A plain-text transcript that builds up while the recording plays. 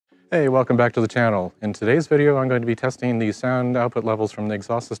Hey, welcome back to the channel. In today's video, I'm going to be testing the sound output levels from the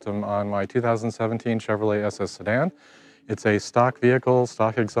exhaust system on my 2017 Chevrolet SS Sedan. It's a stock vehicle,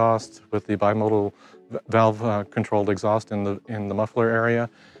 stock exhaust with the bimodal valve controlled exhaust in the muffler area.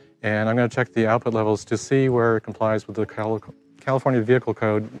 And I'm going to check the output levels to see where it complies with the California Vehicle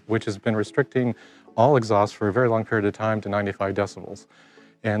Code, which has been restricting all exhaust for a very long period of time to 95 decibels.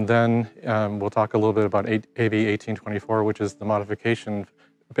 And then we'll talk a little bit about AB 1824, which is the modification,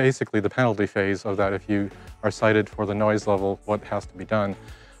 basically the penalty phase of that. If you are cited for the noise level, what has to be done.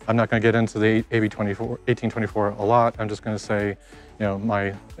 I'm not going to get into the AB 1824 a lot. I'm just going to say,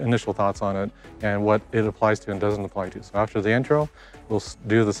 my initial thoughts on it and what it applies to and doesn't apply to. So after the intro, we'll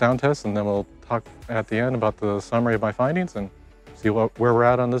do the sound test, and then we'll talk at the end about the summary of my findings and see where we're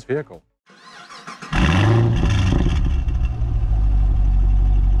at on this vehicle.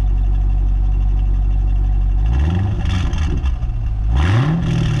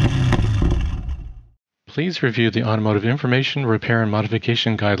 Please review the automotive information, repair, and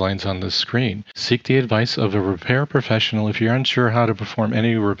modification guidelines on this screen. Seek the advice of a repair professional if you're unsure how to perform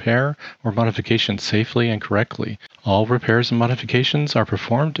any repair or modification safely and correctly. All repairs and modifications are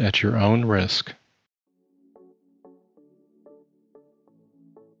performed at your own risk.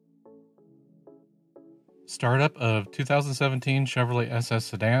 Startup of 2017 Chevrolet SS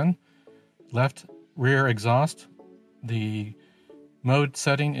Sedan. Left rear exhaust. The mode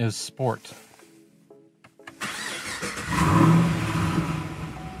setting is Sport.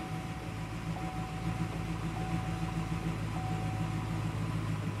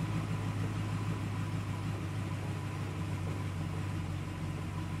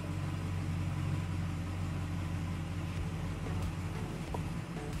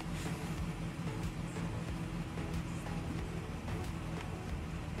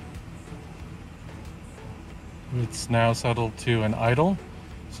 It's now settled to an idle,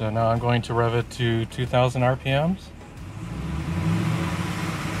 so now I'm going to rev it to 2,000 RPMs.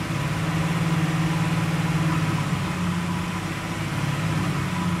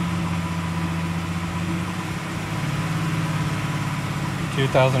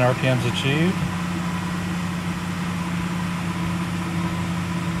 RPMs achieved.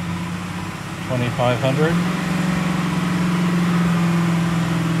 $2,500.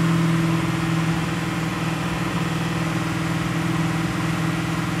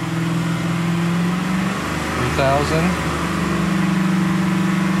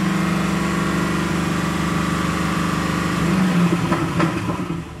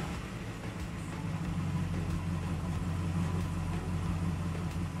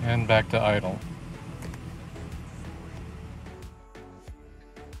 And back to idle.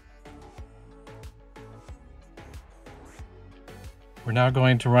 We're now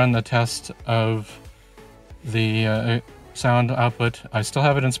going to run the test of the sound output. I still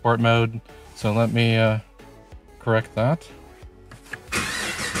have it in sport mode, so let me correct that.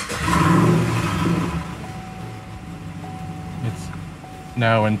 It's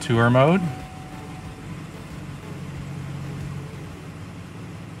now in tour mode.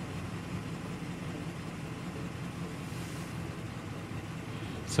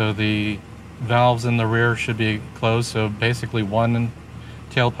 So the valves in the rear should be closed, so basically one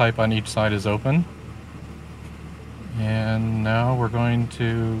tailpipe on each side is open. And now we're going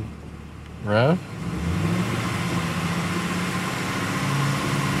to rev.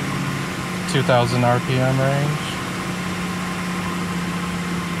 2,000 RPM range.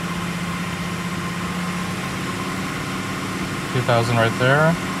 $2,000 right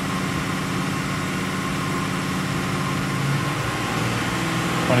there.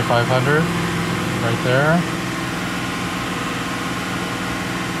 $2,500 right there.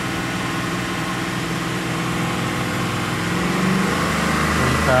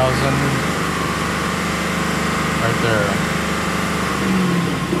 $3,000 right there.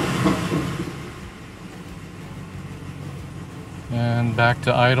 And back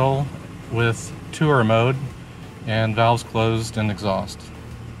to idle with tour mode and valves closed and exhaust.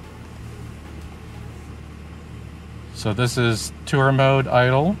 So this is tour mode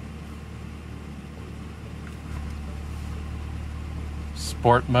idle,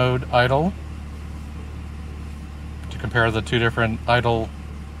 sport mode idle, to compare the two different idle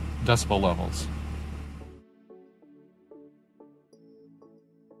decibel levels.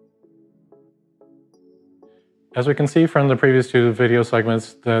 As we can see from the previous two video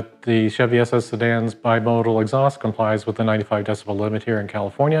segments, that the Chevy SS Sedan's bimodal exhaust complies with the 95 decibel limit here in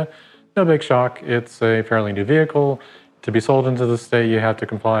California. No big shock. It's a fairly new vehicle. To be sold into the state, you have to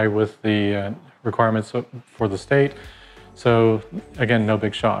comply with the requirements for the state. So again, no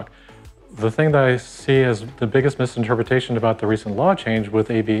big shock. the thing that I see as the biggest misinterpretation about the recent law change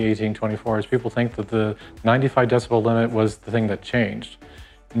with AB 1824 is people think that the 95 decibel limit was the thing that changed.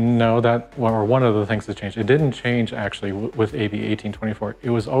 No, or one of the things that changed. It didn't change actually with AB 1824. It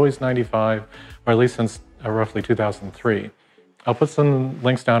was always 95, or at least since roughly 2003. I'll put some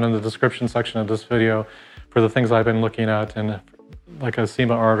links down in the description section of this video for the things I've been looking at, and like a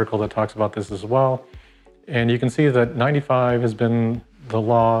SEMA article that talks about this as well. And you can see that 95 has been the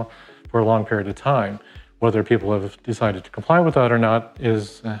law for a long period of time. Whether people have decided to comply with that or not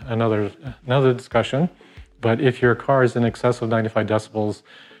is another discussion. But if your car is in excess of 95 decibels,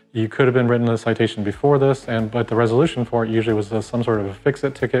 you could have been written a citation before this, but the resolution for it usually was some sort of a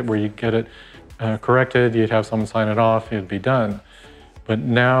fix-it ticket where you get it corrected, you'd have someone sign it off, it'd be done. But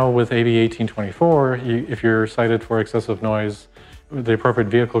now with AB 1824, if you're cited for excessive noise, the appropriate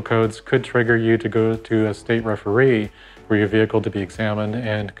vehicle codes could trigger you to go to a state referee for your vehicle to be examined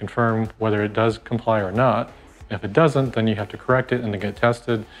and confirm whether it does comply or not. If it doesn't, then you have to correct it and then get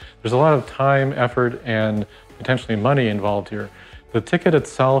tested. There's a lot of time, effort, and potentially money involved here. The ticket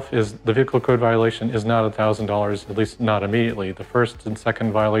itself, the vehicle code violation, is not $1,000, at least not immediately. The first and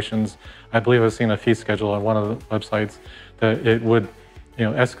second violations, I believe I've seen a fee schedule on one of the websites that it would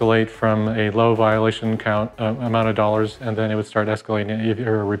escalate from a low violation count amount of dollars, and then it would start escalating if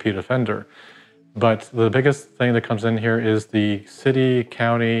you're a repeat offender. But the biggest thing that comes in here is the city,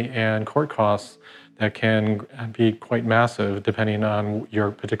 county, and court costs that can be quite massive depending on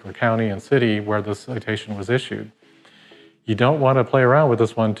your particular county and city where the citation was issued. You don't want to play around with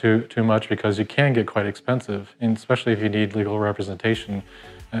this one too much because you can get quite expensive, and especially if you need legal representation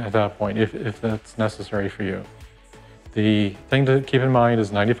at that point, if that's necessary for you. The thing to keep in mind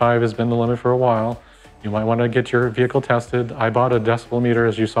is 95 has been the limit for a while. You might want to get your vehicle tested. I bought a decibel meter,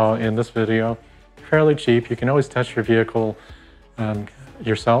 as you saw in this video, fairly cheap. You can always test your vehicle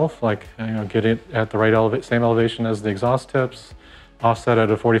yourself, like get it at the right same elevation as the exhaust tips, offset at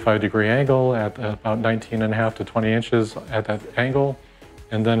a 45-degree angle at about 19.5 to 20 inches at that angle,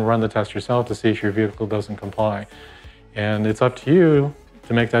 and then run the test yourself to see if your vehicle doesn't comply. And it's up to you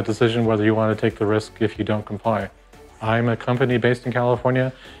to make that decision whether you want to take the risk if you don't comply. I'm a company based in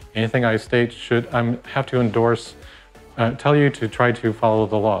California. Anything I state I have to endorse, tell you to try to follow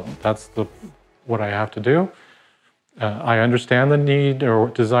the law. That's what I have to do. I understand the need or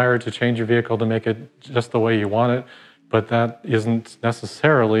desire to change your vehicle to make it just the way you want it, but that isn't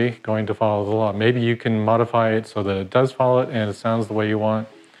necessarily going to follow the law. Maybe you can modify it so that it does follow it and it sounds the way you want.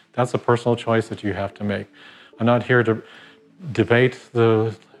 That's a personal choice that you have to make. I'm not here to debate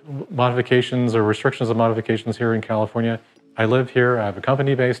the modifications or restrictions of modifications here in California. I live here, I have a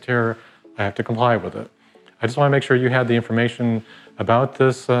company based here, I have to comply with it. I just want to make sure you had the information about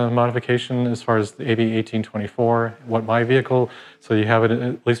this modification as far as the AB 1824, what my vehicle, so you have it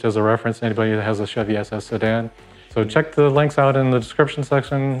at least as a reference, anybody that has a Chevy SS Sedan. So check the links out in the description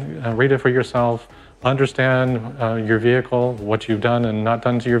section, read it for yourself, understand your vehicle, what you've done and not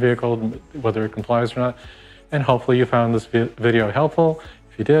done to your vehicle, whether it complies or not, and hopefully you found this video helpful.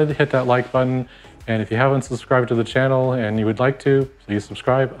 If you did, hit that like button, and if you haven't subscribed to the channel and you would like to, please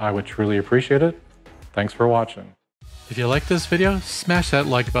subscribe. I would truly appreciate it. Thanks for watching. If you like this video, smash that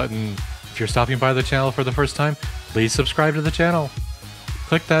like button. If you're stopping by the channel for the first time, please subscribe to the channel.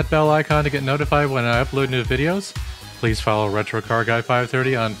 Click that bell icon to get notified when I upload new videos. Please follow Retro Car Guy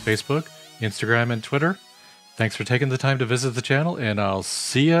 530 on Facebook, Instagram, and Twitter. Thanks for taking the time to visit the channel, and I'll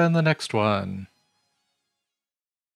see you in the next one.